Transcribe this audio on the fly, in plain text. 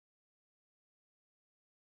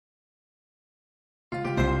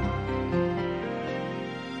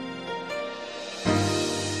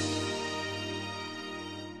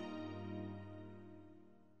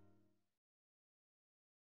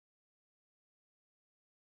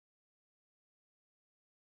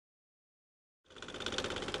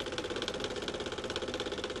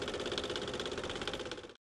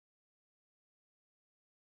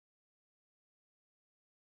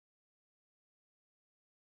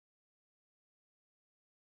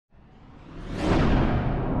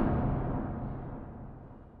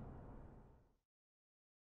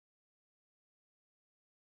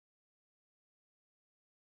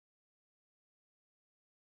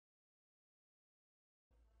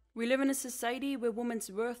We live in a society where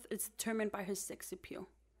woman's worth is determined by her sex appeal.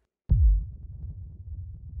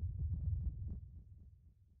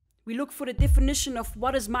 We look for the definition of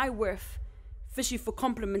what is my worth, fishing for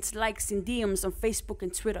compliments, likes, and DMs on Facebook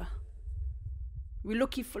and Twitter. We're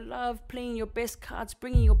looking for love, playing your best cards,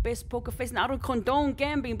 bringing your best poker face. Now, I don't condone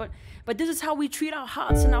gambling, but this is how we treat our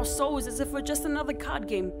hearts and our souls, as if we're just another card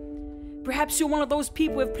game. Perhaps you're one of those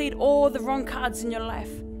people who have played all the wrong cards in your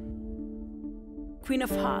life. Queen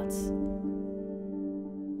of Hearts.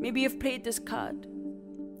 Maybe you've played this card.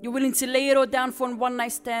 You're willing to lay it all down for a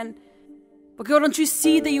one-night stand. But girl, don't you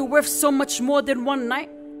see that you're worth so much more than one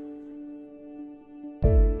night?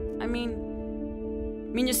 I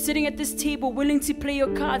mean, you're sitting at this table willing to play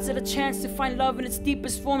your cards at a chance to find love in its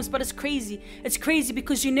deepest forms, but it's crazy. It's crazy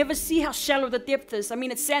because you never see how shallow the depth is. I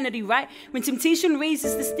mean, it's sanity, right? When temptation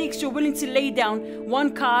raises the stakes, you're willing to lay down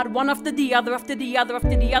one card, one after the other, after the other,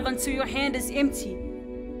 after the other, until your hand is empty.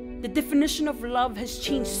 The definition of love has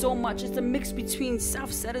changed so much. It's a mix between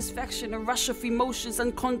self-satisfaction, a rush of emotions,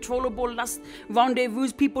 uncontrollable lust,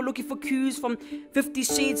 rendezvous, people looking for cues from 50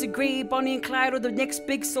 Shades of Grey, Bonnie and Clyde, or the next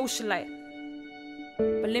big socialite.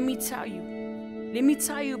 But let me tell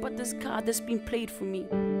you about this card that's been played for me.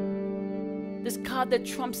 This card that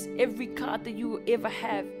trumps every card that you will ever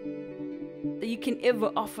have, that you can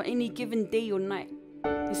ever offer any given day or night.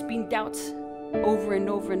 It's been dealt over and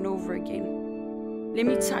over and over again. Let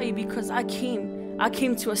me tell you, because I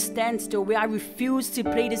came to a standstill where I refused to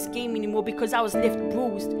play this game anymore because I was left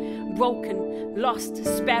bruised, broken, lost,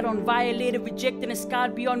 spat on, violated, rejected, and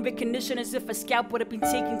scarred beyond recognition, as if a scalp would have been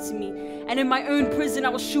taken to me. And in my own prison, I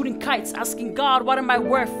was shooting kites, asking God, what am I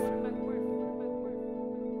worth?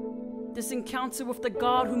 This encounter with the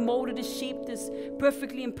God who molded and shaped this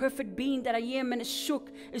perfectly imperfect being that I am, and it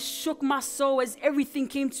shook my soul as everything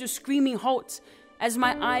came to a screaming halt as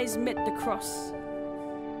my eyes met the cross.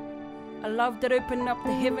 A love that opened up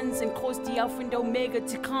the heavens and caused the Alpha and Omega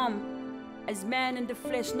to come as man in the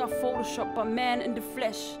flesh, not Photoshop, but man in the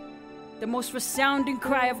flesh. The most resounding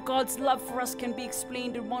cry of God's love for us can be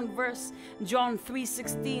explained in one verse, John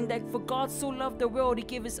 3:16, that for God so loved the world, he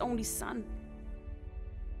gave his only son.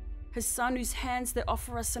 His son whose hands that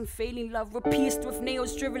offer us unfailing love were pierced with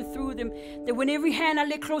nails driven through them, that when every hand I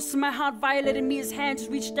let close to my heart violated me, his hands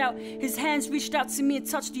reached out to me and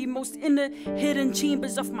touched the most inner hidden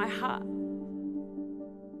chambers of my heart.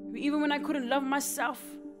 Even when I couldn't love myself,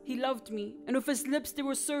 he loved me. And with his lips, they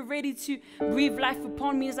were so ready to breathe life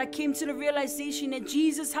upon me, as I came to the realization that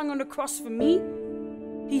Jesus hung on the cross for me.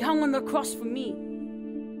 He hung on the cross for me.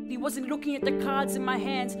 He wasn't looking at the cards in my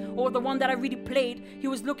hands or the one that I really played. He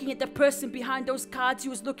was looking at the person behind those cards. He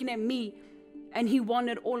was looking at me, and he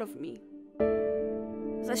wanted all of me.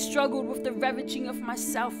 As I struggled with the ravaging of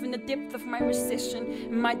myself in the depth of my recession,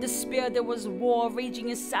 in my despair, there was war raging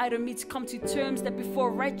inside of me to come to terms that before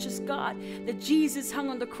a righteous God, that Jesus hung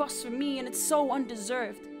on the cross for me, and it's so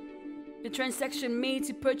undeserved. The transaction made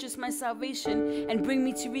to purchase my salvation and bring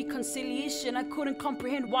me to reconciliation, I couldn't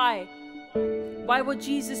comprehend why. Why would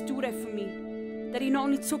Jesus do that for me? That he not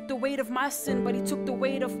only took the weight of my sin, but he took the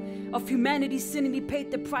weight of humanity's sin, and he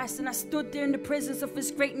paid the price. And I stood there in the presence of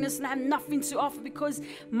his greatness, and I had nothing to offer because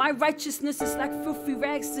my righteousness is like filthy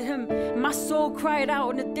rags to him. My soul cried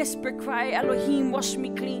out in a desperate cry, Elohim, wash me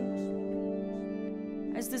clean.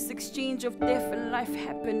 As this exchange of death and life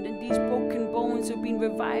happened, and these broken bones were being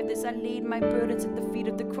revived, as I laid my burdens at the feet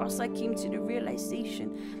of the cross, I came to the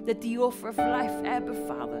realization that the author of life, Abba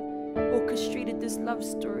Father, orchestrated this love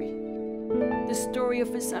story. The story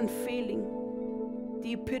of his unfailing,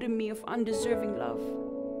 the epitome of undeserving love.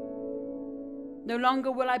 No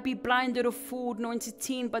longer will I be blinded or fooled nor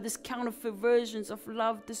entertained by this counterfeit versions of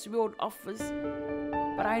love this world offers.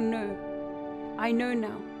 But I know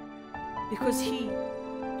now, because he,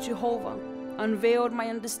 Jehovah, unveiled my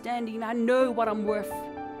understanding. I know what I'm worth.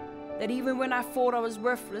 That even when I thought I was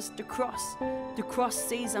worthless, the cross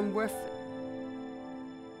says I'm worth it.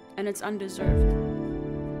 And it's undeserved.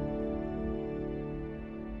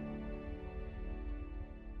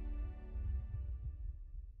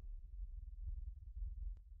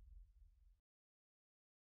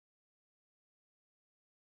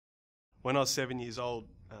 When I was 7 years old,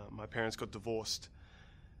 my parents got divorced.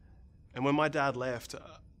 And when my dad left,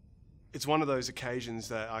 it's one of those occasions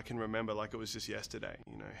that I can remember like it was just yesterday.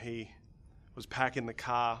 You know, he was packing the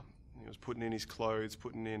car, he was putting in his clothes,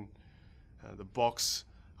 putting in the box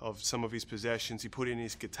of some of his possessions, he put in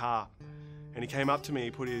his guitar. And he came up to me,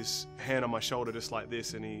 he put his hand on my shoulder just like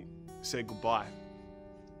this, and he said goodbye.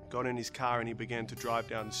 Got in his car and he began to drive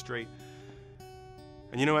down the street.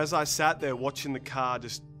 And you know, as I sat there watching the car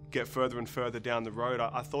just get further and further down the road,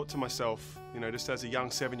 I thought to myself, just as a young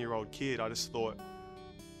 7-year-old kid, I just thought,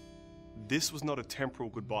 this was not a temporal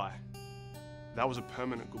goodbye. That was a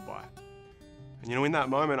permanent goodbye. And in that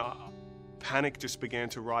moment, panic just began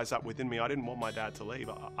to rise up within me. I didn't want my dad to leave.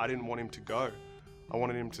 I didn't want him to go. I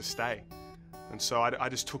wanted him to stay. And so I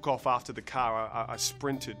just took off after the car. I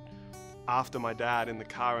sprinted after my dad in the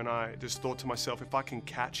car, and I just thought to myself, if I can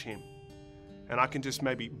catch him and I can just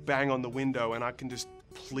maybe bang on the window and I can just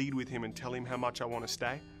plead with him and tell him how much I want to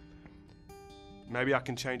stay, maybe I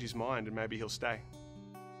can change his mind and maybe he'll stay.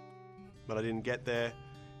 But I didn't get there.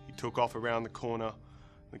 He took off around the corner.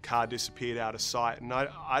 The car disappeared out of sight. And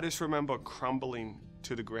I just remember crumbling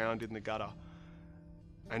to the ground in the gutter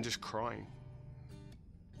and just crying.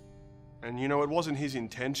 And it wasn't his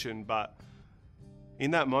intention, but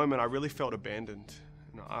in that moment I really felt abandoned.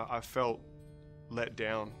 I felt let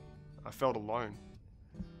down. I felt alone.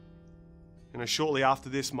 Shortly after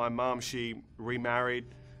this, my mum, she remarried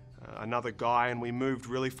another guy, and we moved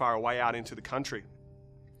really far away out into the country.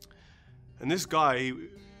 And this guy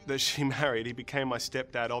that she married, he became my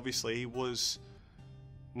stepdad. Obviously, he was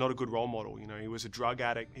not a good role model. He was a drug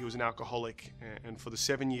addict, he was an alcoholic, and for the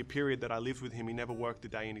 7-year period that I lived with him, he never worked a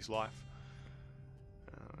day in his life.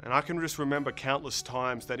 And I can just remember countless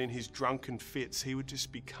times that in his drunken fits, he would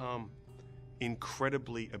just become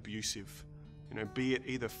incredibly abusive, be it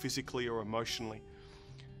either physically or emotionally.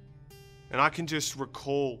 And I can just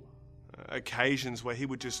recall occasions where he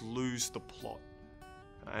would just lose the plot.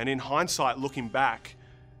 And in hindsight, looking back,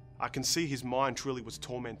 I can see his mind truly was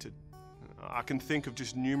tormented. I can think of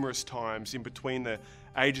just numerous times in between the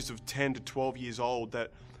ages of 10 to 12 years old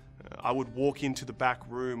that I would walk into the back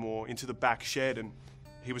room or into the back shed and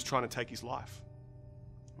he was trying to take his life.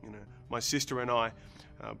 My sister and I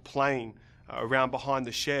playing around behind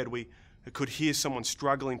the shed, we could hear someone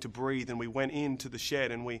struggling to breathe, and we went into the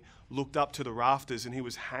shed and we looked up to the rafters and he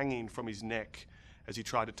was hanging from his neck as he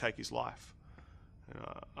tried to take his life.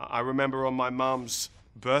 I remember on my mum's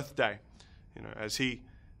birthday, as he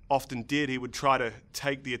often did, he would try to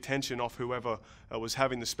take the attention off whoever was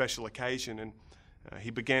having the special occasion, and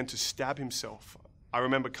he began to stab himself. I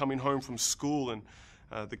remember coming home from school and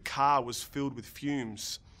the car was filled with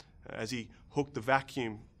fumes as he hooked the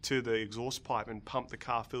vacuum to the exhaust pipe and pumped the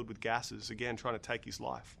car filled with gases, again trying to take his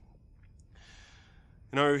life.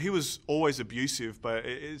 He was always abusive, but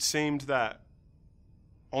it seemed that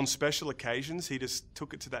on special occasions, he just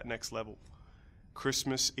took it to that next level.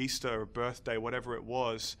 Christmas, Easter, or birthday, whatever it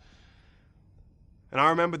was. And I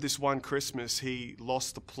remember this one Christmas, he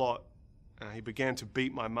lost the plot. He began to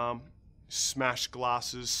beat my mum, smash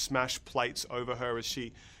glasses, smash plates over her as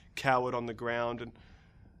she cowered on the ground. And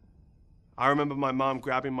I remember my mum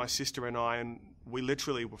grabbing my sister and I, and we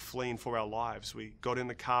literally were fleeing for our lives. We got in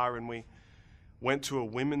the car and we went to a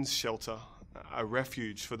women's shelter, a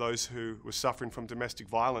refuge for those who were suffering from domestic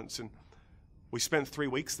violence. And we spent 3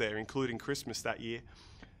 weeks there, including Christmas that year.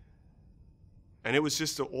 And it was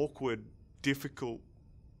just an awkward, difficult,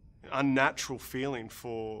 unnatural feeling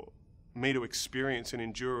for me to experience and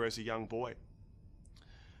endure as a young boy.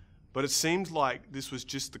 But it seemed like this was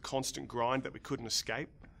just the constant grind that we couldn't escape.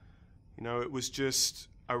 It was just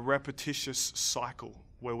a repetitious cycle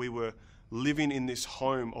where we were living in this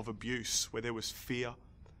home of abuse, where there was fear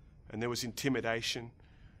and there was intimidation.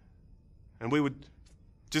 And we would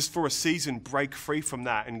just for a season break free from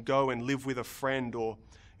that and go and live with a friend or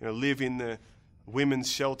live in the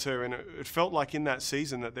women's shelter. And it felt like in that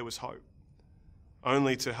season that there was hope,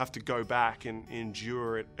 only to have to go back and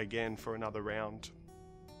endure it again for another round.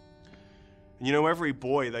 And every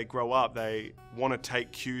boy, they grow up, they want to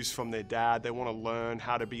take cues from their dad. They want to learn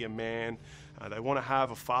how to be a man. They want to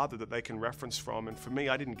have a father that they can reference from. And for me,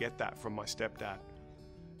 I didn't get that from my stepdad.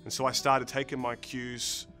 And so I started taking my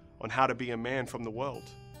cues on how to be a man from the world.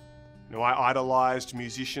 I idolized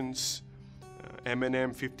musicians,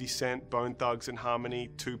 Eminem, 50 Cent, Bone Thugs and Harmony,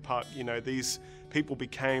 Tupac. These people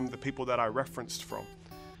became the people that I referenced from.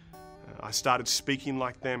 I started speaking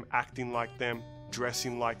like them, acting like them,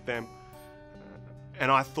 dressing like them. And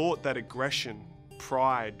I thought that aggression,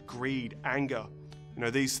 pride, greed, anger,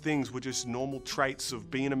 these things were just normal traits of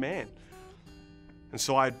being a man. And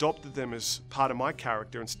so I adopted them as part of my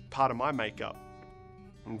character and part of my makeup.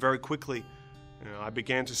 And very quickly, I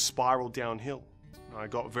began to spiral downhill. I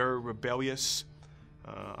got very rebellious.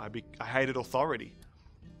 I hated authority.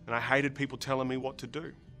 And I hated people telling me what to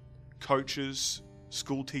do. Coaches,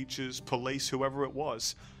 school teachers, police, whoever it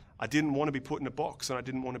was. I didn't want to be put in a box and I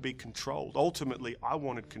didn't want to be controlled. Ultimately, I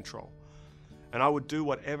wanted control. And I would do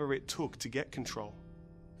whatever it took to get control.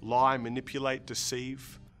 Lie, manipulate,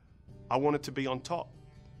 deceive. I wanted to be on top.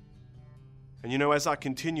 And you know, as I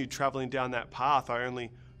continued traveling down that path, I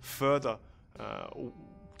only further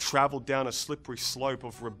traveled down a slippery slope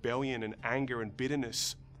of rebellion and anger and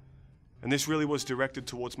bitterness. And this really was directed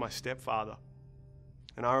towards my stepfather.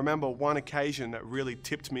 And I remember one occasion that really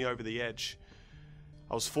tipped me over the edge.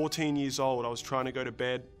 I was 14 years old. I was trying to go to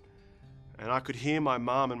bed, and I could hear my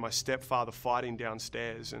mum and my stepfather fighting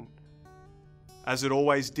downstairs. And as it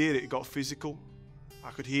always did, it got physical.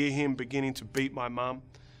 I could hear him beginning to beat my mum.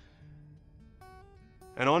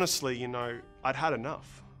 And honestly, you know, I'd had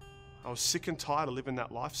enough. I was sick and tired of living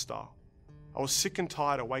that lifestyle. I was sick and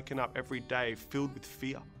tired of waking up every day filled with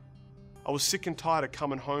fear. I was sick and tired of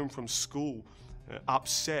coming home from school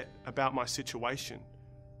upset about my situation,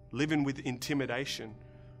 living with intimidation.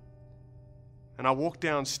 And I walked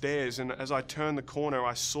downstairs, and as I turned the corner,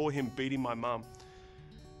 I saw him beating my mum.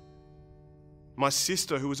 My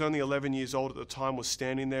sister, who was only 11 years old at the time, was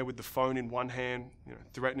standing there with the phone in one hand,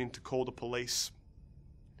 threatening to call the police,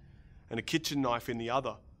 and a kitchen knife in the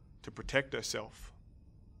other to protect herself.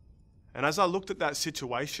 And as I looked at that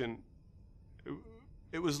situation,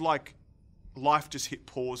 it was like life just hit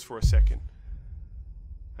pause for a second.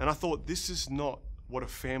 And I thought, this is not what a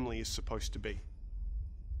family is supposed to be.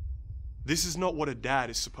 This is not what a dad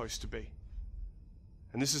is supposed to be.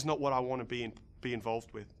 And this is not what I want to be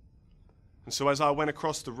involved with. And so as I went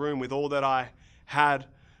across the room with all that I had,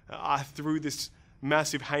 I threw this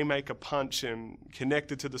massive haymaker punch and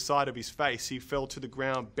connected to the side of his face. He fell to the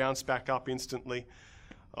ground, bounced back up instantly.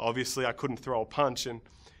 Obviously, I couldn't throw a punch, and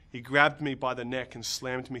he grabbed me by the neck and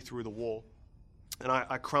slammed me through the wall. And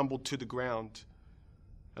I crumbled to the ground.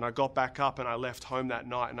 And I got back up and I left home that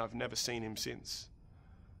night, and I've never seen him since.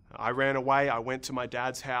 I ran away. I went to my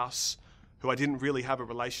dad's house, who I didn't really have a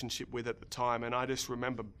relationship with at the time, and I just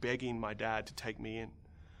remember begging my dad to take me in.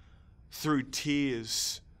 Through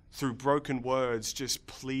tears, through broken words, just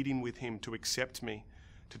pleading with him to accept me,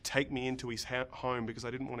 to take me into his home, because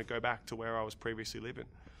I didn't want to go back to where I was previously living.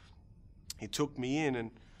 He took me in,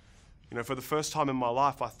 and for the first time in my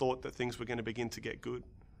life, I thought that things were going to begin to get good.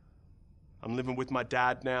 I'm living with my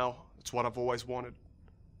dad now. It's what I've always wanted,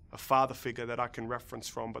 a father figure that I can reference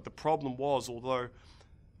from. But the problem was, although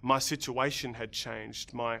my situation had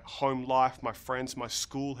changed, my home life, my friends, my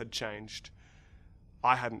school had changed,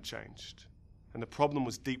 I hadn't changed. And the problem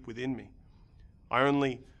was deep within me. I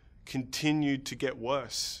only continued to get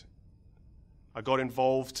worse. I got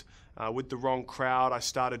involved with the wrong crowd. I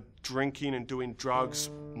started drinking and doing drugs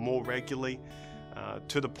more regularly,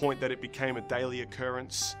 to the point that it became a daily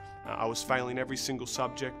occurrence. I was failing every single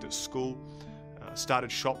subject at school,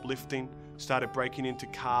 started shoplifting, started breaking into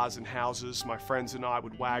cars and houses. My friends and I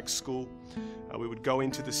would wag school. We would go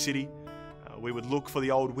into the city. We would look for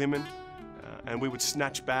the old women, and we would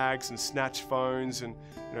snatch bags and snatch phones and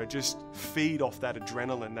just feed off that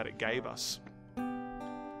adrenaline that it gave us.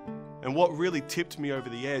 And what really tipped me over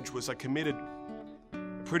the edge was I committed a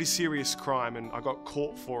pretty serious crime, and I got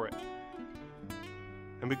caught for it.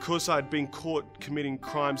 And because I'd been caught committing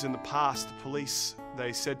crimes in the past, the police,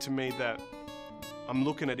 they said to me that I'm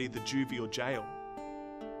looking at either juvie or jail.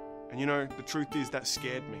 And the truth is that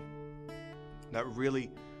scared me. That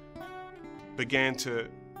really began to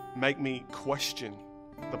make me question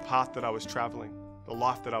the path that I was traveling, the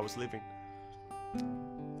life that I was living.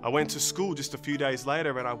 I went to school just a few days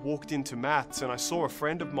later, and I walked into maths, and I saw a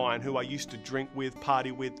friend of mine who I used to drink with,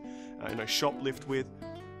 party with, shoplift with.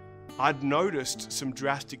 I'd noticed some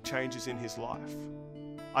drastic changes in his life.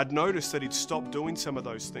 I'd noticed that he'd stopped doing some of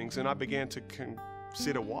those things, and I began to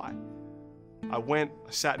consider why. I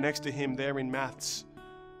sat next to him there in maths,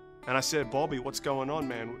 and I said, "Bobby, what's going on,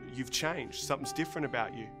 man? You've changed. Something's different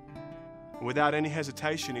about you." And without any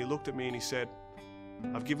hesitation, he looked at me and he said,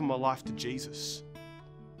 "I've given my life to Jesus,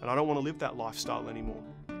 and I don't want to live that lifestyle anymore.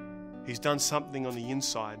 He's done something on the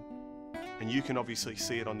inside, and you can obviously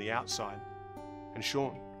see it on the outside. And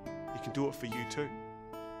Sean, he can do it for you too."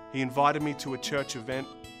 He invited me to a church event.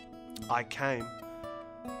 I came,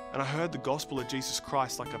 and I heard the gospel of Jesus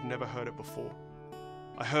Christ like I've never heard it before.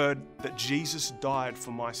 I heard that Jesus died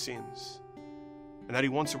for my sins, and that he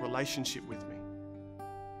wants a relationship with me.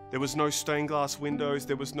 There was no stained glass windows,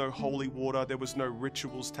 there was no holy water, there was no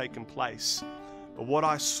rituals taking place. But what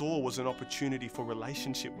I saw was an opportunity for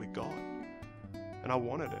relationship with God, and I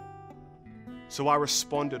wanted it. So I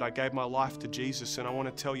responded. I gave my life to Jesus, and I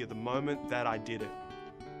want to tell you, the moment that I did it,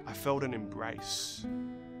 I felt an embrace.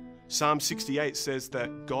 Psalm 68 says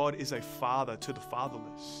that God is a father to the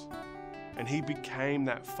fatherless, and he became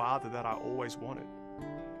that father that I always wanted.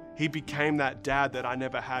 He became that dad that I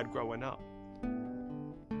never had growing up.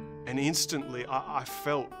 And instantly I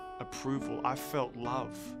felt approval. I felt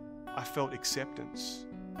love. I felt acceptance.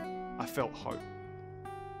 I felt hope.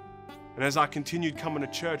 And as I continued coming to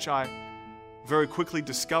church, I very quickly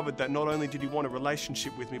discovered that not only did he want a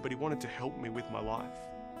relationship with me, but he wanted to help me with my life.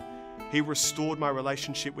 He restored my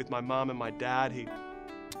relationship with my mom and my dad. He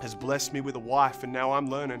has blessed me with a wife, and now I'm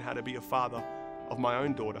learning how to be a father of my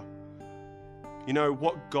own daughter. You know,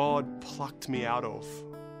 what God plucked me out of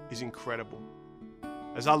is incredible.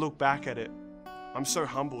 As I look back at it, I'm so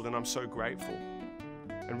humbled and I'm so grateful.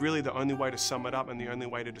 And really the only way to sum it up and the only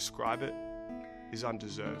way to describe it is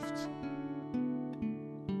undeserved.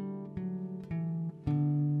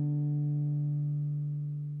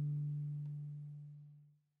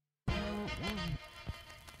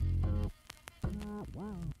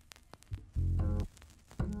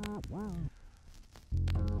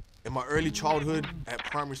 In my early childhood at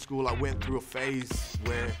primary school, I went through a phase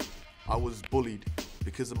where I was bullied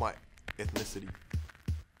because of my ethnicity.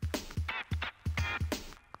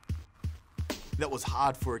 That was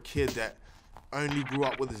hard for a kid that only grew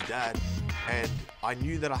up with his dad, and I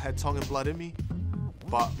knew that I had tongue and blood in me,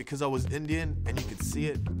 but because I was Indian and you could see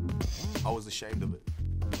it, I was ashamed of it.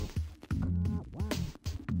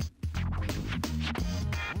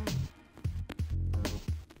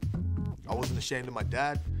 I wasn't ashamed of my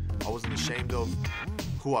dad. I wasn't ashamed of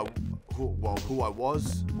who I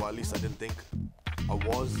was, well, at least I didn't think I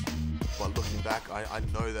was. But looking back, I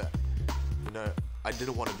know that, I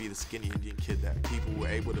didn't want to be the skinny Indian kid that people were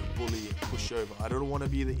able to bully and push over. I didn't want to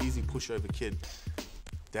be the easy pushover kid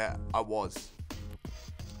that I was.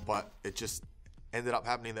 But it just ended up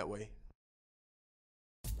happening that way.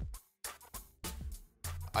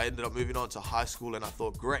 I ended up moving on to high school and I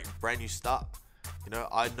thought, great, brand new start.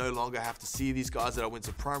 I no longer have to see these guys that I went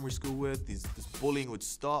to primary school with. This bullying would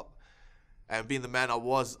stop. And being the man I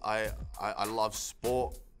was, I love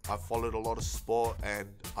sport. I followed a lot of sport and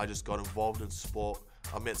I just got involved in sport.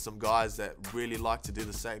 I met some guys that really like to do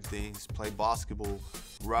the same things, play basketball,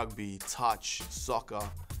 rugby, touch, soccer.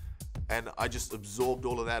 And I just absorbed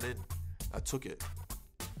all of that in. I took it.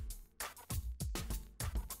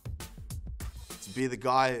 To be the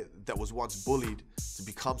guy that was once bullied, to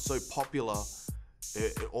become so popular,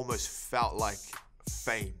 it almost felt like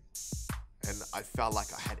fame. And I felt like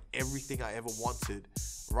I had everything I ever wanted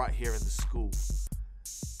right here in the school.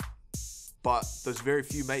 But those very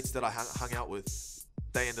few mates that I hung out with,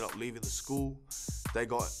 they ended up leaving the school. They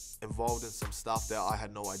got involved in some stuff that I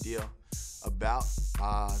had no idea about.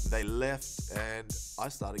 They left and I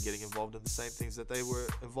started getting involved in the same things that they were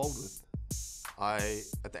involved with.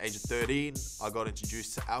 At the age of 13, I got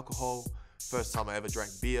introduced to alcohol. First time I ever drank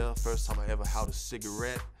beer, first time I ever held a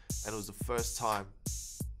cigarette, and it was the first time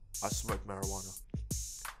I smoked marijuana.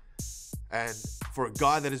 And for a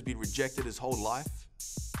guy that has been rejected his whole life,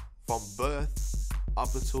 from birth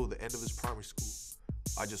up until the end of his primary school,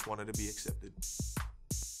 I just wanted to be accepted.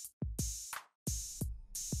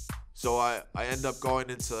 So I end up going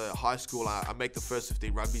into high school. I make the first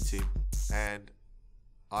 15 rugby team, and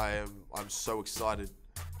I'm so excited.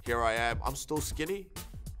 Here I am. I'm still skinny,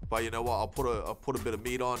 but you know what? I'll put a bit of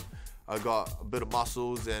meat on. I got a bit of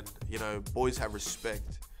muscles, and boys have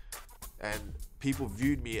respect. And people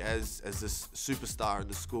viewed me as this superstar in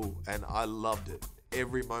the school, and I loved it.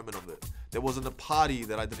 Every moment of it. There wasn't a party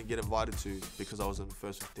that I didn't get invited to because I was in the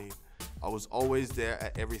first 15. I was always there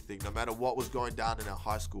at everything. No matter what was going down in our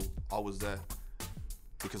high school, I was there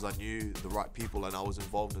because I knew the right people and I was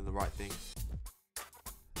involved in the right things.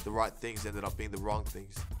 The right things ended up being the wrong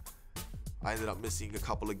things. I ended up missing a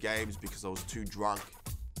couple of games because I was too drunk,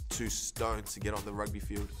 too stoned to get on the rugby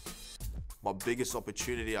field. My biggest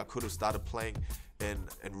opportunity, I could have started playing in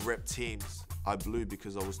rep teams, I blew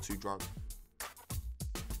because I was too drunk.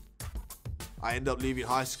 I end up leaving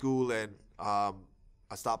high school and I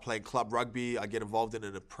start playing club rugby. I get involved in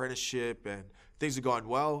an apprenticeship and things are going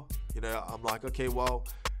well. I'm like, okay, well,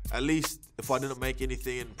 at least if I didn't make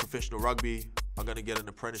anything in professional rugby, I'm gonna get an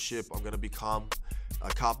apprenticeship. I'm gonna become a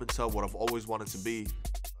carpenter, what I've always wanted to be.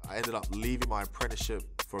 I ended up leaving my apprenticeship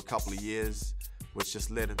for a couple of years, which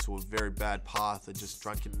just led into a very bad path of just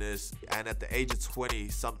drunkenness. And at the age of 20,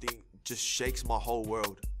 something just shakes my whole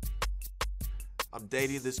world. I'm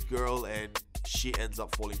dating this girl and she ends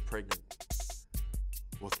up falling pregnant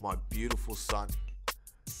with my beautiful son.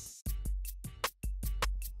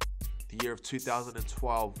 The year of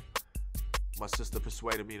 2012, my sister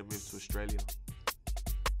persuaded me to move to Australia.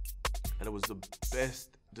 And it was the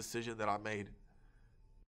best decision that I made.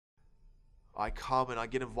 I come and I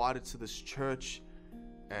get invited to this church,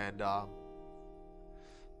 and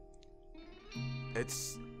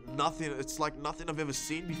it's nothing. It's like nothing I've ever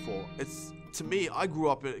seen before. It's, to me, I grew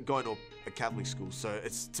up going to a Catholic school, so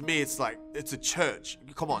to me it's like it's a church.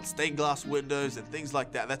 Come on, stained glass windows and things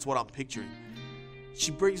like that. That's what I'm picturing.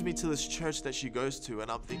 She brings me to this church that she goes to,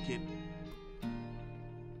 and I'm thinking,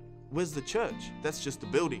 where's the church? That's just the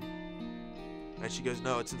building. And she goes,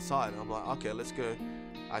 no, it's inside. And I'm like, okay, let's go.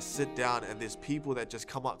 I sit down, and there's people that just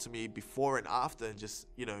come up to me before and after and just,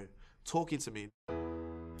 talking to me.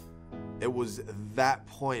 It was that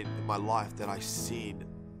point in my life that I seen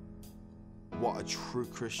what a true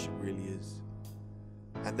Christian really is.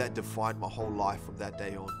 And that defined my whole life from that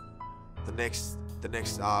day on. The next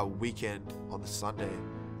weekend on the Sunday,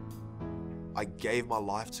 I gave my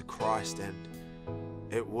life to Christ, and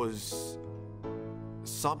it was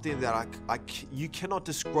something that you cannot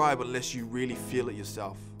describe unless you really feel it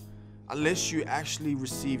yourself. Unless you actually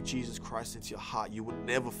receive Jesus Christ into your heart, you will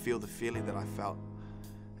never feel the feeling that I felt.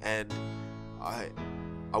 And I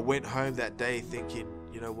went home that day thinking,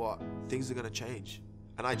 you know what, things are going to change.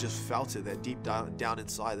 And I just felt it, that deep down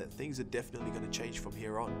inside, that things are definitely going to change from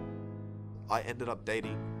here on. I ended up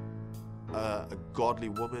dating a godly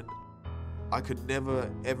woman. I could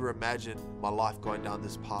never ever imagine my life going down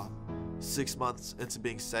this path. 6 months into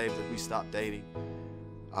being saved, we start dating.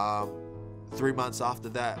 3 months after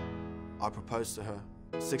that, I proposed to her.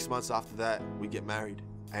 6 months after that, we get married.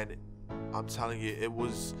 And I'm telling you, it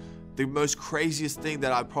was the most craziest thing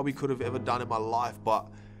that I probably could have ever done in my life, but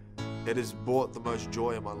it has brought the most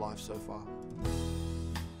joy in my life so far.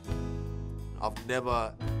 I've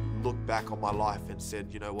never looked back on my life and said,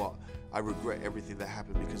 you know what, I regret everything that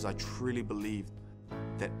happened, because I truly believe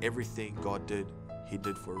that everything God did, He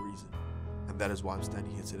did for a reason. And that is why I'm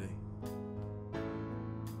standing here today.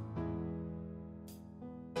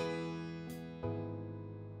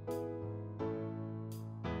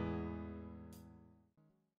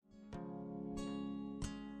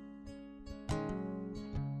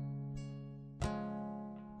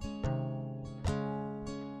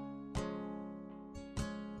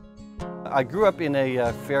 I grew up in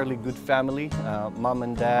a fairly good family. Mom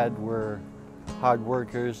and dad were hard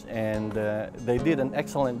workers, and they did an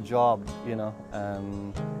excellent job,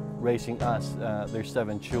 raising us, their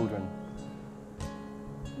 7 children.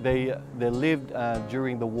 They lived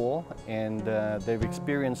during the war, and they've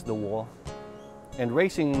experienced the war. And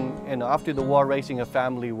after the war, raising a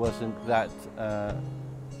family wasn't that,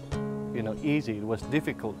 easy. It was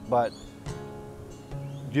difficult, but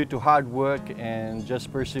due to hard work and just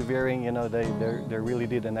persevering, they really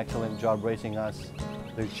did an excellent job raising us,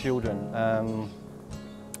 their children.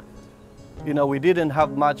 We didn't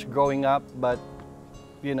have much growing up, but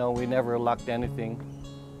we never lacked anything.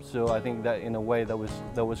 So I think that in a way that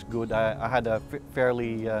was good. I had a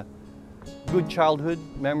fairly good childhood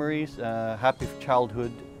memories, happy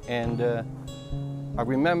childhood, and I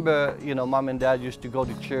remember Mom and Dad used to go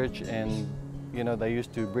to church, and they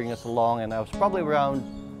used to bring us along, and I was probably around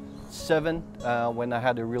 7 when I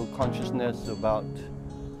had a real consciousness about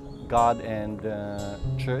God and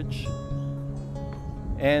church.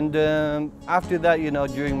 And after that,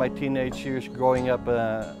 during my teenage years, growing up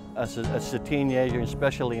as a teenager,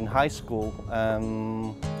 especially in high school,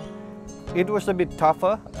 it was a bit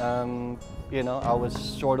tougher. I was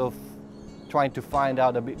sort of trying to find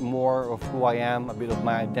out a bit more of who I am, a bit of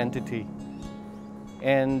my identity.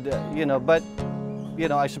 And,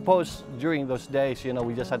 I suppose during those days,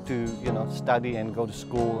 we just had to, study and go to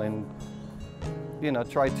school and,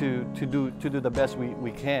 try to do the best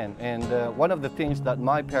we can. And one of the things that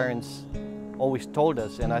my parents always told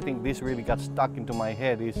us, and I think this really got stuck into my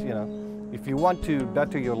head, is, if you want to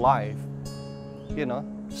better your life,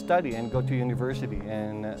 study and go to university.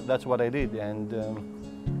 And that's what I did. And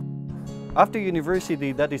after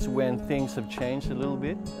university, that is when things have changed a little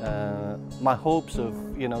bit. My hopes of,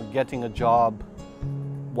 getting a job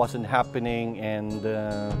wasn't happening, and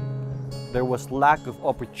there was lack of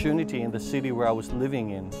opportunity in the city where I was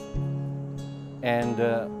living in. And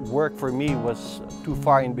work for me was too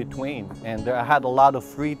far in between. And I had a lot of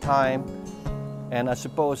free time. And I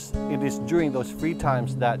suppose it is during those free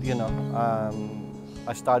times that,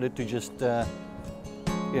 I started to just,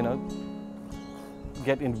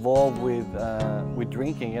 get involved with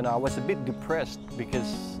drinking. I was a bit depressed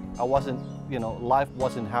because I wasn't, life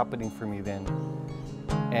wasn't happening for me then.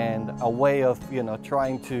 And a way of,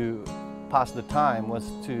 trying to pass the time was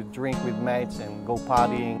to drink with mates and go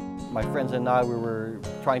partying. My friends and I, we were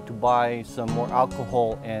trying to buy some more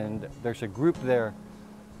alcohol, and there's a group there.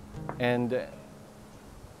 And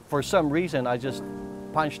for some reason, I just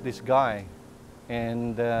punched this guy.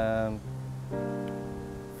 And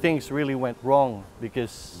things really went wrong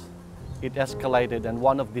because it escalated, and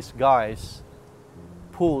one of these guys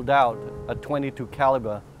pulled out a .22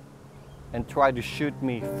 caliber and tried to shoot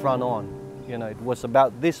me front on. You know, it was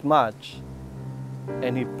about this much,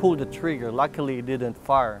 and he pulled the trigger. Luckily, he didn't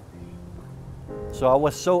fire. So I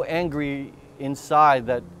was so angry inside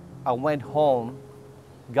that I went home,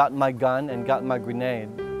 got my gun and got my grenade,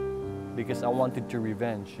 because I wanted to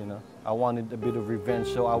revenge, you know. I wanted a bit of revenge.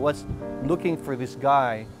 So I was looking for this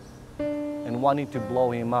guy and wanting to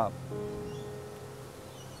blow him up.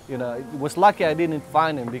 You know, it was lucky I didn't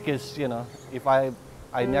find him, because, you know, if I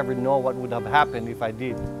never know what would have happened if I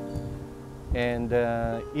did. And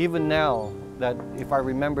even now, that if I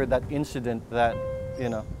remember that incident, that, you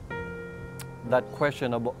know, that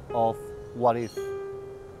question of what if,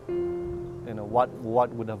 you know, what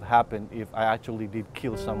would have happened if I actually did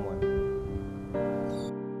kill someone.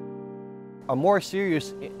 A more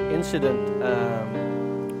serious incident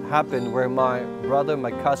happened where my brother,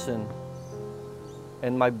 my cousin,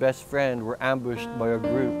 and my best friend were ambushed by a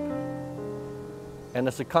group. And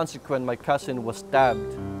as a consequence, my cousin was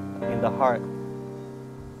stabbed in the heart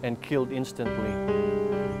and killed instantly.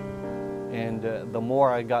 And the more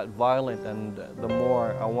I got violent, and the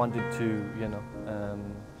more I wanted to, you know,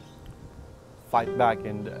 fight back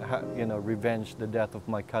and, you know, revenge the death of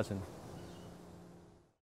my cousin.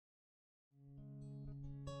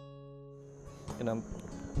 You know,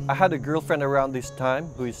 I had a girlfriend around this time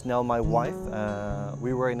who is now my wife.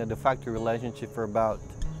 We were in a de facto relationship for about,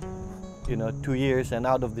 you know, 2 years, and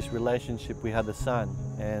out of this relationship we had a son.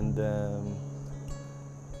 And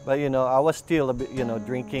but you know, I was still a bit, you know,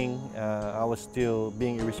 drinking. I was still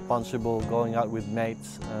being irresponsible, going out with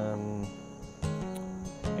mates, and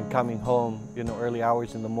coming home, you know, early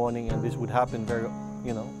hours in the morning, and this would happen very,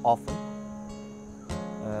 you know, often.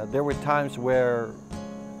 There were times where,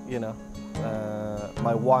 you know,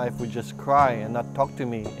 my wife would just cry and not talk to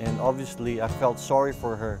me, and obviously I felt sorry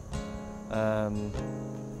for her.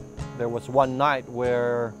 There was one night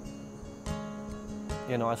where,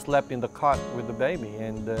 you know, I slept in the cot with the baby,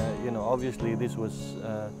 and you know, obviously this was,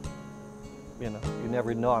 you know, you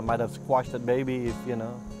never know, I might have squashed that baby if, you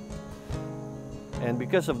know. And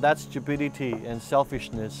because of that stupidity and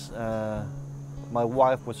selfishness, my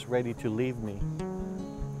wife was ready to leave me.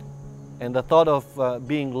 And the thought of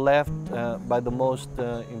being left by the most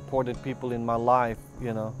important people in my life,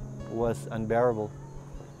 you know, was unbearable.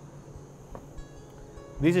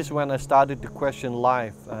 This is when I started to question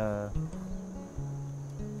life.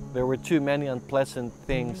 There were too many unpleasant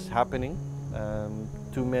things happening,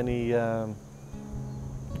 too many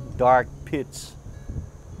dark pits.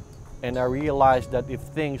 And I realized that if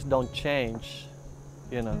things don't change,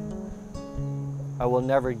 you know, I will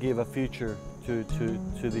never give a future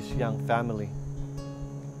to this young family.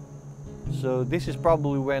 So this is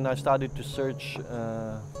probably when I started to search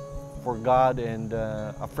for God, and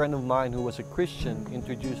a friend of mine who was a Christian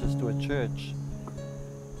introduced us to a church.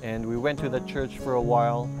 And we went to that church for a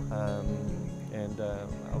while, and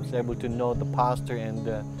I was able to know the pastor, and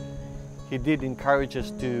he did encourage us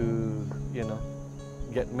to, you know,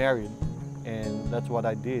 get married, and that's what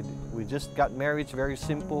I did. We just got married, very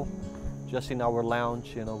simple, just in our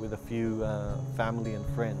lounge, you know, with a few family and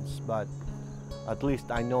friends. But at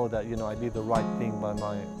least I know that, you know, I did the right thing by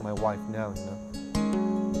my wife now, you know.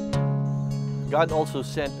 God also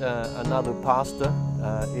sent another pastor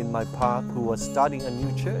in my path who was starting a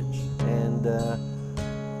new church, and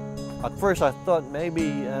at first I thought maybe,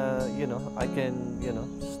 you know, I can, you know,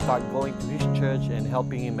 start going to his church and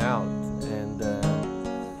helping him out. And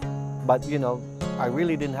but, you know, I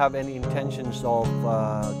really didn't have any intentions of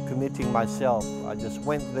committing myself. I just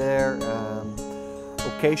went there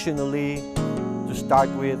occasionally to start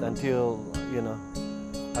with, until, you know,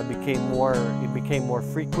 it became more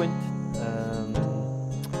frequent,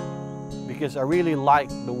 because I really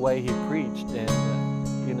liked the way he preached,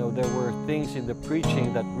 and you know, there were things in the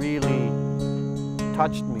preaching that really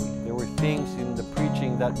touched me. There were things in the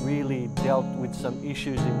preaching that really dealt with some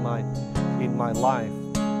issues in my life.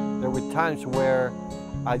 There were times where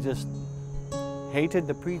I just hated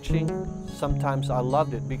the preaching. Sometimes I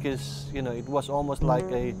loved it, because, you know, it was almost like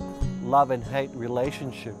a love and hate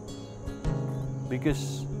relationship,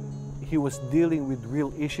 because he was dealing with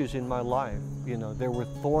real issues in my life. You know, there were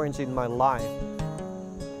thorns in my life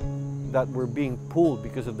that were being pulled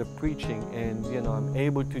because of the preaching, and, you know, I'm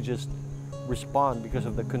able to just respond because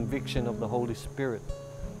of the conviction of the Holy Spirit.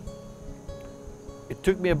 It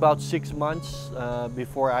took me about 6 months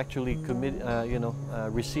before I actually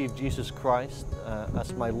received Jesus Christ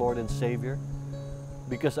as my Lord and Savior,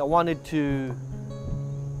 because I wanted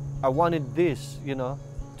this, you know,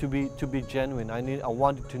 to be genuine. I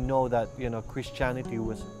wanted to know that, you know, Christianity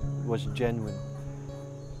was genuine.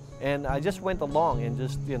 And I just went along and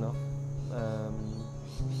just,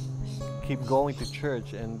 keep going to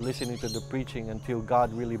church and listening to the preaching until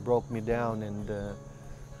God really broke me down, and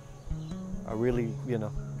I really,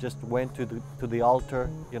 just went to the altar,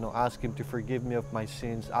 ask Him to forgive me of my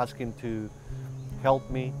sins, ask Him to help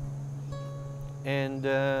me. And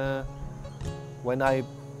when I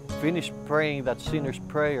finished praying that sinner's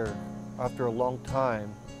prayer after a long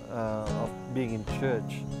time of being in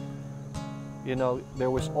church,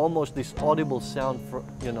 there was almost this audible sound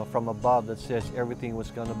from above that says everything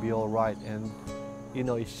was going to be all right. And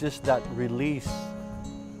it's just that release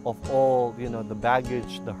of all the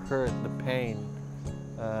baggage, the hurt, the pain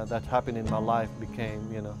that happened in my life became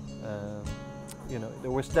there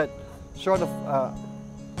was that sort of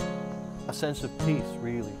a sense of peace,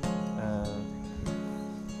 really.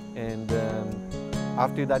 And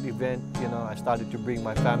after that event, I started to bring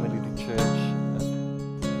my family to church.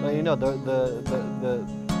 The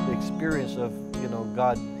experience of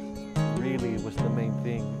God really was the main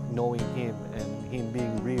thing. Knowing Him and Him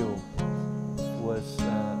being real was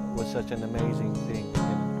such an amazing thing.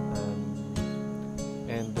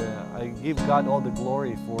 And I give God all the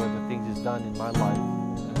glory for the things He's done in my life.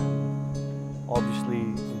 Obviously,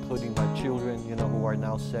 including my children, who are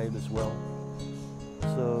now saved as well.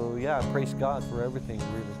 So yeah, I praise God for everything,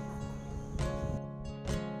 really.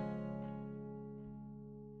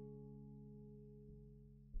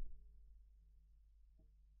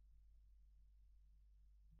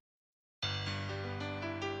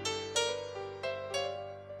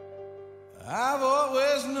 I've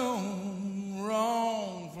always known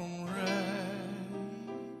wrong from right,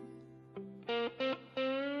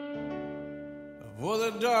 for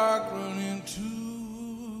the dark run into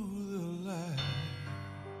the light.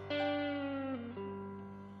 I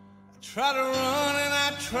try to run and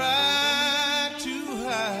I try to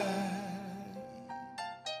hide.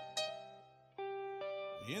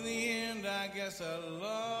 In the end, I guess I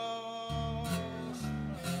lost.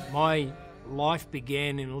 My life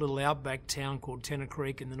began in a little outback town called Tennant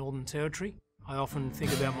Creek in the Northern Territory. I often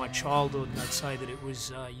think about my childhood and I'd say that it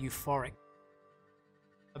was euphoric.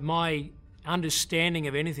 My understanding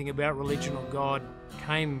of anything about religion or God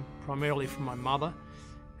came primarily from my mother,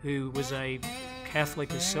 who was a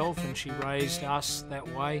Catholic herself, and she raised us that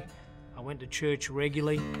way. I went to church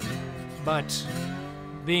regularly, but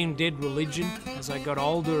being dead religion, as I got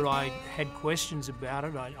older, I had questions about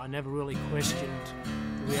it. I never really questioned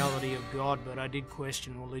the reality of God, but I did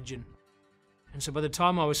question religion. And so by the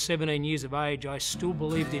time I was 17 years of age, I still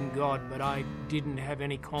believed in God, but I didn't have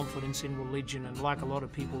any confidence in religion. And like a lot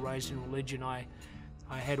of people raised in religion, I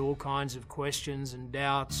had all kinds of questions and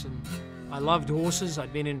doubts. And I loved horses.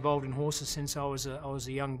 I'd been involved in horses since I was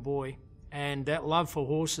a young boy. And that love for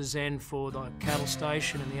horses and for the cattle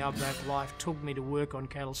station and the outback life took me to work on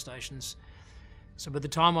cattle stations. So by the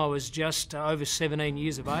time I was just over 17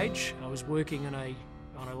 years of age, I was working on a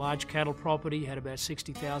large cattle property, had about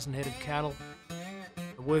 60,000 head of cattle.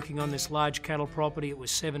 Working on this large cattle property, it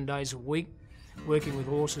was 7 days a week, working with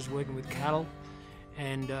horses, working with cattle,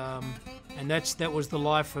 and that was the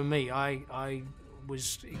life for me. I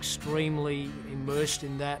was extremely immersed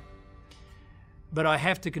in that. But I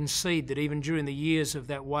have to concede that even during the years of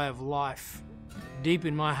that way of life, deep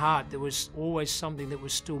in my heart, there was always something that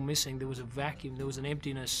was still missing. There was a vacuum, there was an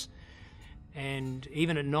emptiness. And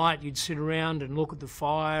even at night, you'd sit around and look at the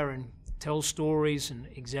fire and tell stories and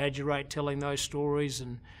exaggerate telling those stories.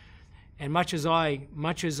 And much as I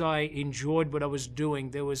enjoyed what I was doing,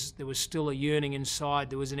 there was still a yearning inside.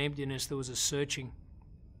 There was an emptiness. There was a searching.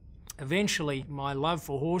 Eventually, my love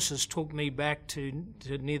for horses took me back to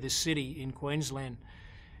near the city in Queensland.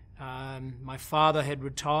 My father had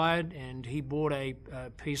retired and he bought a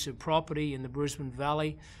piece of property in the Brisbane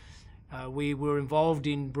Valley. We were involved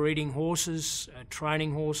in breeding horses,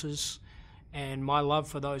 training horses, and my love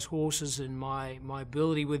for those horses and my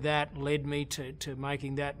ability with that led me to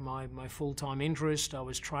making that my full-time interest. I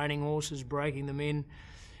was training horses, breaking them in,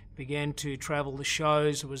 began to travel the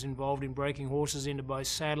shows. I was involved in breaking horses into both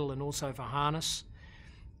saddle and also for harness.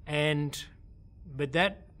 But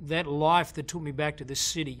that life that took me back to the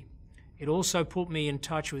city, it also put me in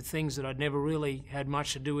touch with things that I'd never really had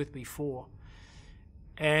much to do with before.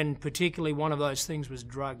 And particularly one of those things was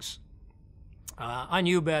drugs. I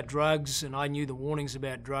knew about drugs and I knew the warnings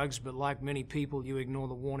about drugs, but like many people, you ignore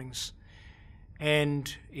the warnings.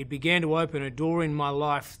 And it began to open a door in my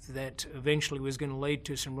life that eventually was going to lead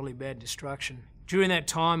to some really bad destruction. During that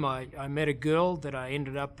time, I met a girl that I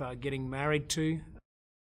ended up getting married to.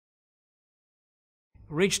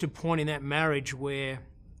 I reached a point in that marriage where,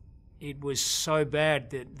 it was so bad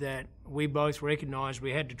that we both recognised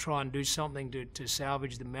we had to try and do something to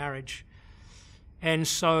salvage the marriage. And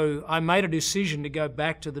so I made a decision to go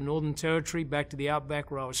back to the Northern Territory, back to the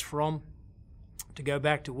outback where I was from, to go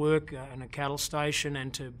back to work in a cattle station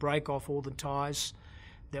and to break off all the ties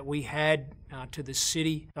that we had to the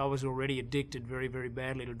city. I was already addicted very, very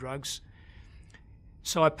badly to drugs.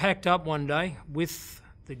 So I packed up one day with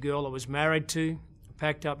the girl I was married to,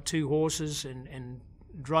 packed up 2 horses and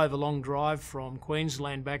drove a long drive from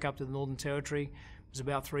Queensland back up to the Northern Territory. It was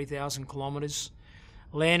about 3,000 kilometres.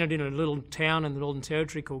 Landed in a little town in the Northern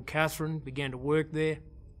Territory called Katherine, began to work there.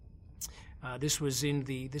 This was in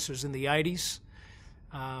the 80s.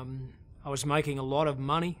 I was making a lot of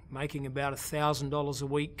money, making about $1,000 a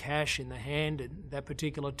week cash in the hand at that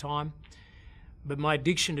particular time. But my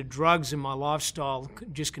addiction to drugs and my lifestyle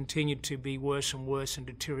just continued to be worse and worse and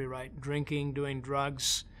deteriorate. Drinking, doing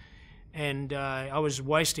drugs, and I was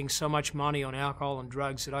wasting so much money on alcohol and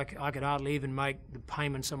drugs that I could hardly even make the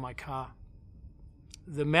payments on my car.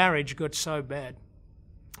 The marriage got so bad.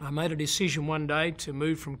 I made a decision one day to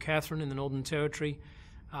move from Katherine in the Northern Territory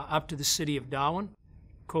up to the city of Darwin.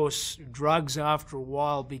 Of course, drugs after a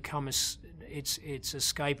while become it's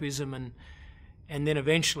escapism, and then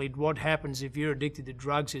eventually what happens if you're addicted to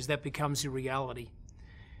drugs is that becomes your reality.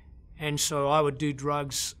 And so I would do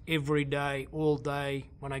drugs every day, all day,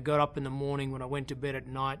 when I got up in the morning, when I went to bed at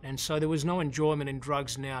night. And so there was no enjoyment in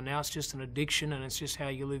drugs now. Now it's just an addiction, and it's just how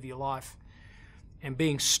you live your life. And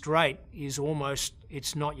being straight is almost,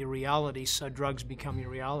 it's not your reality, so drugs become your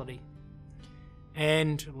reality.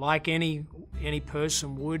 And like any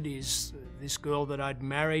person would, is this girl that I'd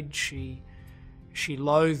married, she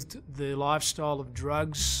loathed the lifestyle of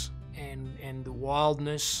drugs and the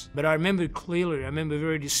wildness. But I remember clearly, I remember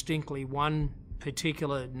very distinctly one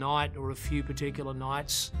particular night or a few particular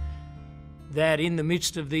nights that in the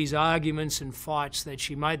midst of these arguments and fights that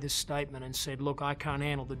she made this statement and said, look, I can't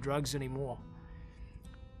handle the drugs anymore.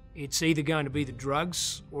 It's either going to be the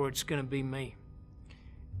drugs or it's going to be me.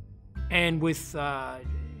 And with a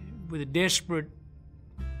desperate,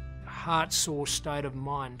 heart-sore state of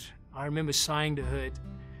mind, I remember saying to her,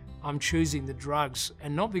 I'm choosing the drugs.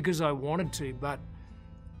 And not because I wanted to, but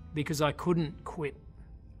because I couldn't quit.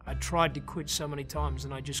 I tried to quit so many times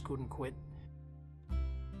and I just couldn't quit.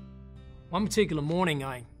 One particular morning,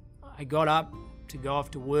 I got up to go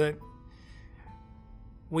off to work.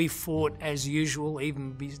 We fought as usual,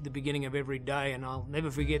 even the beginning of every day, and I'll never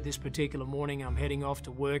forget this particular morning. I'm heading off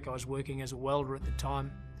to work. I was working as a welder at the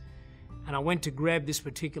time, and I went to grab this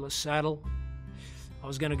particular saddle. I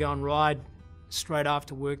was going to go and ride straight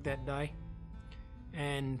after work that day,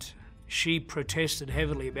 and she protested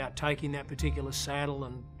heavily about taking that particular saddle,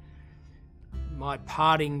 and my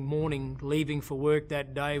parting morning leaving for work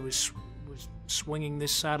that day was swinging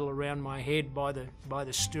this saddle around my head by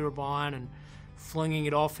the stirrup iron and flinging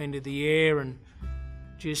it off into the air, and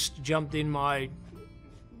just jumped in my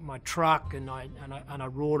truck and I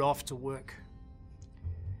roared off to work,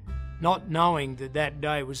 not knowing that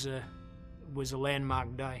day was a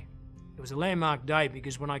landmark day. It was a landmark day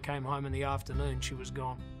because when I came home in the afternoon, she was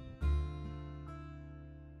gone.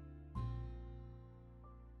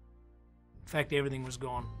 In fact, everything was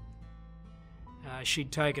gone.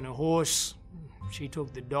 She'd taken a horse. She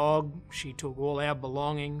took the dog, she took all our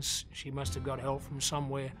belongings. She must have got help from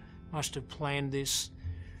somewhere, must have planned this.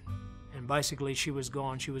 And basically she was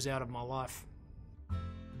gone, she was out of my life.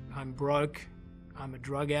 I'm broke, I'm a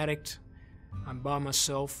drug addict, I'm by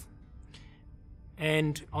myself.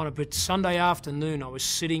 And on a Sunday afternoon, I was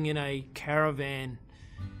sitting in a caravan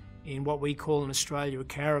in what we call in Australia a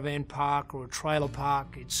caravan park or a trailer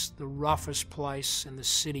park. It's the roughest place in the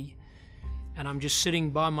city. And I'm just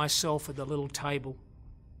sitting by myself at the little table.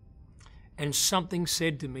 And something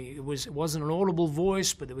said to me, it wasn't an audible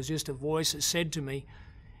voice, but there was just a voice that said to me,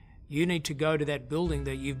 you need to go to that building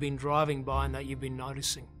that you've been driving by and that you've been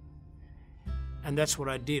noticing. And that's what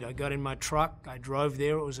I did. I got in my truck, I drove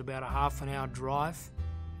there. It was about a half an hour drive.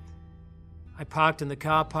 I parked in the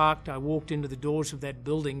car park. I walked into the doors of that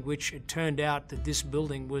building, which it turned out that this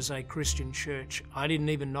building was a Christian church. I didn't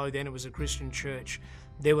even know then it was a Christian church.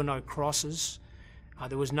 There were no crosses.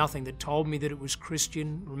 There was nothing that told me that it was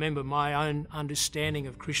Christian. Remember, my own understanding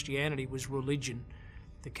of Christianity was religion,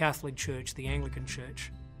 the Catholic Church, the Anglican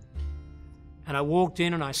Church. And I walked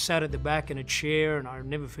in and I sat at the back in a chair, and I'll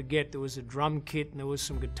never forget there was a drum kit and there was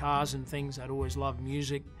some guitars and things. I'd always loved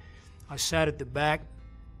music. I sat at the back,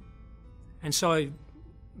 and so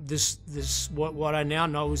what I now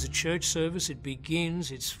know is a church service. It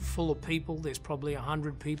begins, it's full of people. There's probably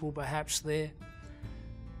 100 people perhaps there.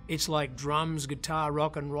 It's like drums, guitar,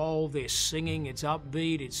 rock and roll. They're singing. It's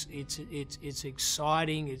upbeat. It's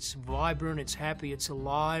exciting. It's vibrant. It's happy. It's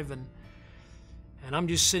alive. And I'm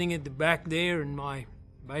just sitting at the back there in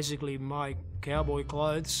basically my cowboy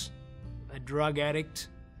clothes, a drug addict.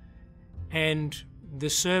 And the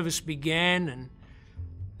service began, and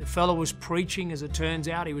the fellow was preaching. As it turns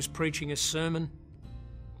out, he was preaching a sermon,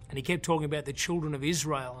 and he kept talking about the children of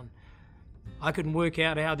Israel. And I couldn't work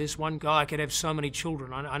out how this one guy could have so many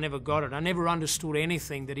children. I never got it. I never understood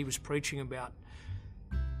anything that he was preaching about.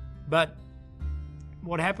 But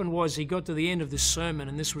what happened was he got to the end of the sermon,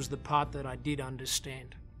 and this was the part that I did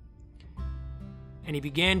understand. And he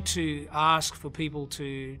began to ask for people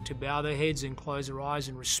to bow their heads and close their eyes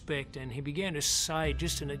in respect. And he began to say,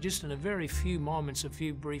 just in a very few moments, a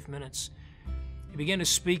few brief minutes, he began to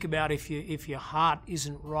speak about if your heart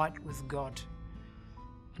isn't right with God.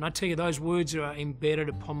 And I tell you, those words are embedded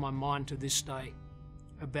upon my mind to this day,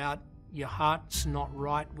 about your heart's not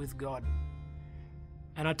right with God.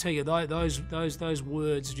 And I tell you, those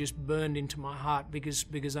words just burned into my heart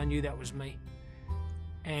because I knew that was me.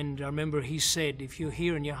 And I remember he said, if you're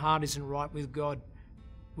here and your heart isn't right with God,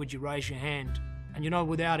 would you raise your hand? And you know,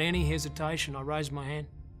 without any hesitation, I raised my hand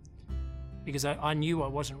because I knew I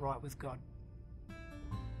wasn't right with God.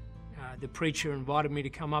 The preacher invited me to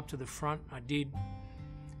come up to the front. I did.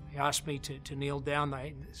 He asked me to kneel down.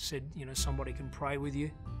 They said, somebody can pray with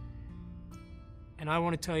you. And I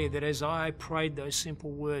want to tell you that as I prayed those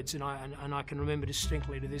simple words, and I can remember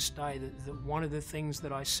distinctly to this day that one of the things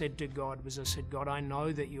that I said to God was, I said, God, I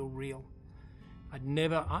know that you're real. I'd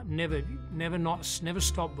never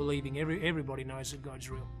stop believing. Everybody knows that God's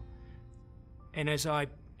real. And as I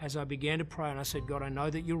began to pray, and I said, God, I know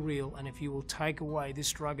that you're real, and if you will take away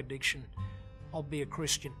this drug addiction, I'll be a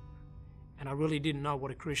Christian. And I really didn't know what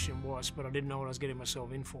a Christian was, but I didn't know what I was getting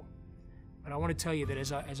myself in for. But I want to tell you that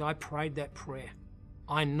as I prayed that prayer,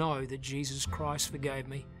 I know that Jesus Christ forgave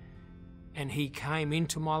me, and he came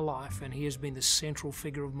into my life, and he has been the central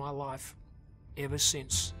figure of my life ever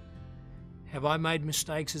since. Have I made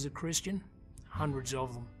mistakes as a Christian? Hundreds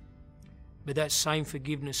of them. But that same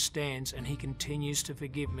forgiveness stands, and he continues to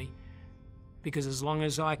forgive me, because as long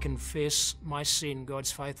as I confess my sin,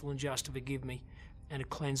 God's faithful and just to forgive me and to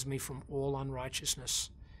cleanse me from all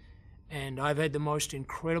unrighteousness. And I've had the most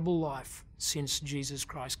incredible life since Jesus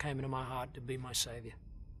Christ came into my heart to be my Savior.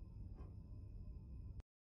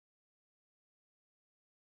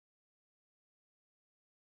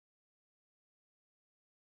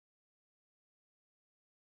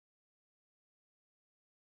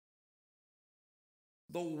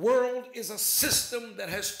 The world is a system that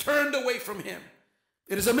has turned away from him.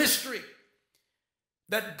 It is a mystery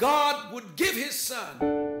that God would give his son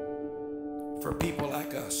for people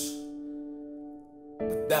like us.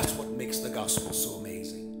 But that's what makes the gospel so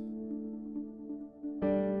amazing.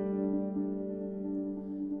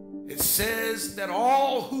 It says that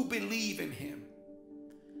all who believe in him,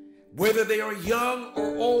 whether they are young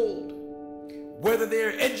or old, whether they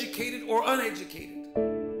are educated or uneducated,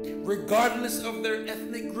 regardless of their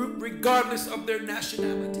ethnic group, regardless of their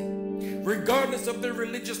nationality, regardless of their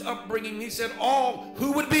religious upbringing, he said all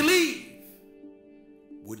who would believe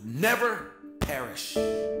would never perish.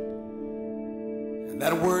 And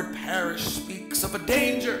that word perish speaks of a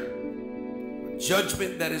danger, a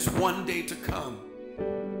judgment that is one day to come,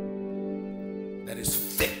 that is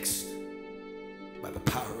fixed by the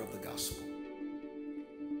power of the gospel.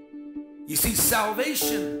 You see,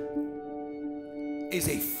 salvation is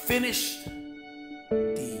a finished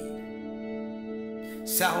deed.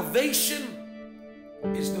 Salvation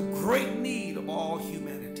is the great need of all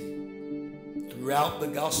humanity. Throughout the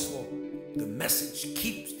gospel, the message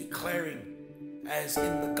keeps declaring, as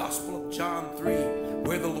in the Gospel of John 3,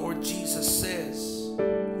 where the Lord Jesus says,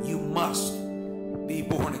 you must be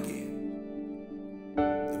born again.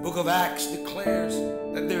 The book of Acts declares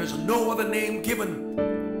that there is no other name given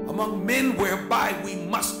among men whereby we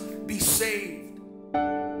must be saved.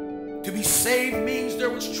 To be saved means there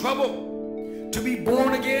was trouble. To be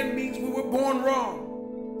born again means we were born wrong.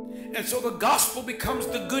 And so the gospel becomes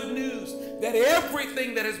the good news that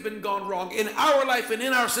everything that has been gone wrong in our life and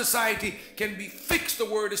in our society can be fixed. The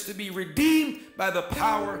word is to be redeemed by the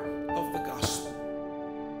power of the gospel.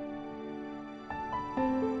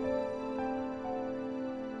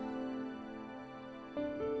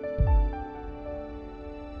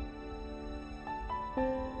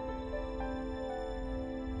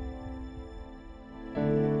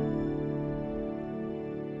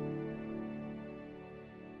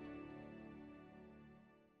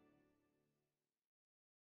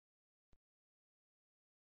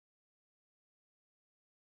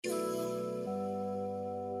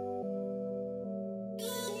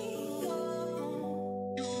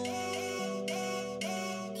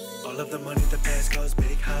 of the money, the past goes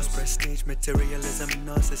big house, prestige, materialism,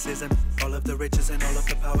 narcissism. All of the riches and all of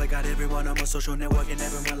the power, got everyone on my social network and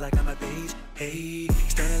everyone like on my page. Hey,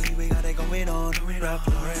 externally we got it going on. Ralph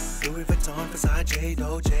Lauren, Louis Vuitton, Versace,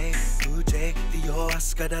 Dolce, Gucci, Dior,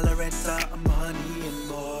 Oscar de la Renta, Armani and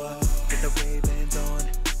more. Get the Ray-Bans on.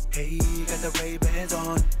 Hey, got the Ray-Bans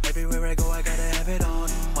on. Everywhere I go, I gotta have it on.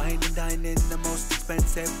 Wine and dine in the most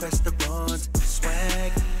expensive restaurants.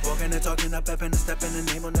 Swag, walking and talking up, having a step and a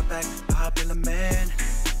name on the back. Popular man,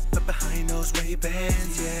 but behind those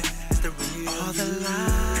Ray-Bans, yeah, it's the real. All the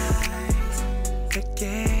lies, the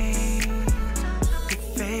game, you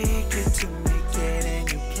fake it to make it,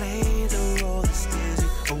 and you play the role that steers you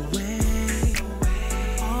away.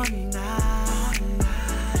 All night,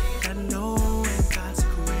 got no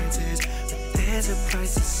consequences, but there's a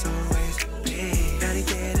price that's always paid. Gotta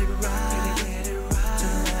get it right,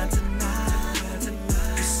 tonight.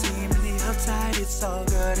 You see me on the outside, it's all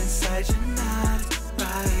good inside, you're not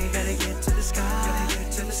right. Gotta get to the sky,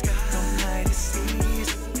 no night it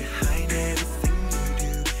sees behind everything you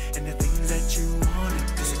do and the things that you wanna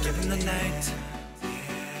do. So give him the night,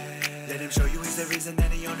 let him show you he's the reason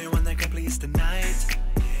and the only one that completes the night.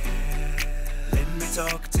 Let me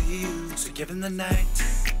talk to you, so give him the night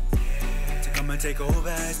to come and take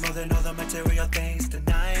over. It's more than all the material things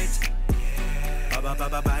tonight.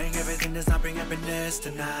 Buying everything does not bring happiness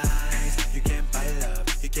tonight. You can't buy love,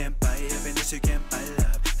 you can't buy happiness, you can't buy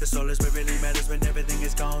love. The soul is what really matters when everything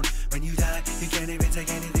is gone. When you die, you can't even take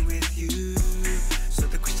anything with you. So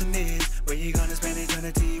the question is, where you gonna spend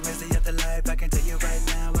eternity? Where's the afterlife? I can tell you right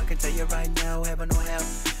now, I can tell you right